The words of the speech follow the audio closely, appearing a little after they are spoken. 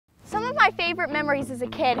Some of my favorite memories as a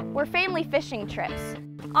kid were family fishing trips.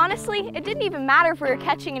 Honestly, it didn't even matter if we were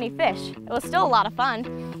catching any fish. It was still a lot of fun.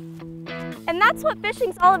 And that's what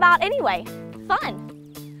fishing's all about anyway, fun.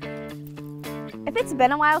 If it's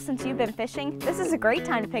been a while since you've been fishing, this is a great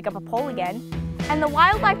time to pick up a pole again. And the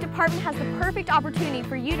Wildlife Department has the perfect opportunity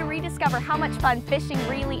for you to rediscover how much fun fishing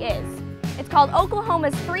really is. It's called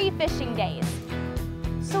Oklahoma's Free Fishing Days.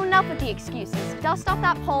 So enough with the excuses. Dust off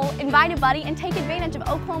that pole, invite a buddy, and take advantage of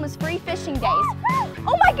Oklahoma's Free Fishing Days.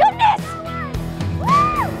 Oh my goodness!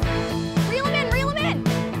 Woo! Reel him in, reel him in!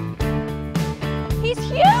 He's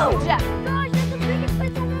huge!